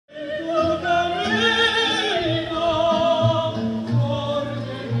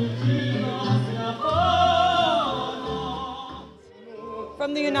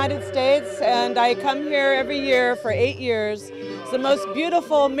and I come here every year for 8 years. It's the most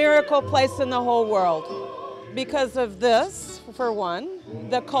beautiful miracle place in the whole world because of this, for one,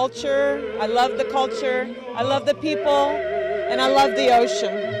 the culture. I love the culture, I love the people, and I love the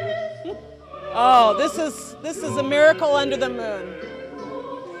ocean. Oh, this is a miracle under the moon.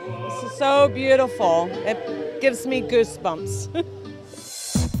 This is so beautiful. It gives me goosebumps.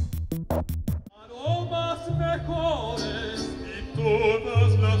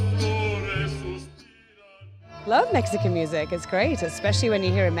 Love Mexican music. It's great, especially when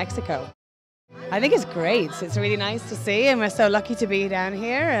you're here in Mexico. I think it's great. It's really nice to see, and we're so lucky to be down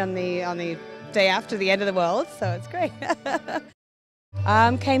here on the day after the end of the world, so it's great.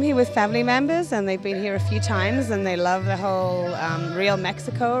 Came here with family members, and they've been here a few times, and they love the whole real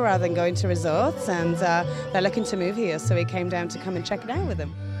Mexico rather than going to resorts, and they're looking to move here, so we came down to come and check it out with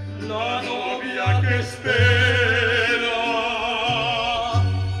them.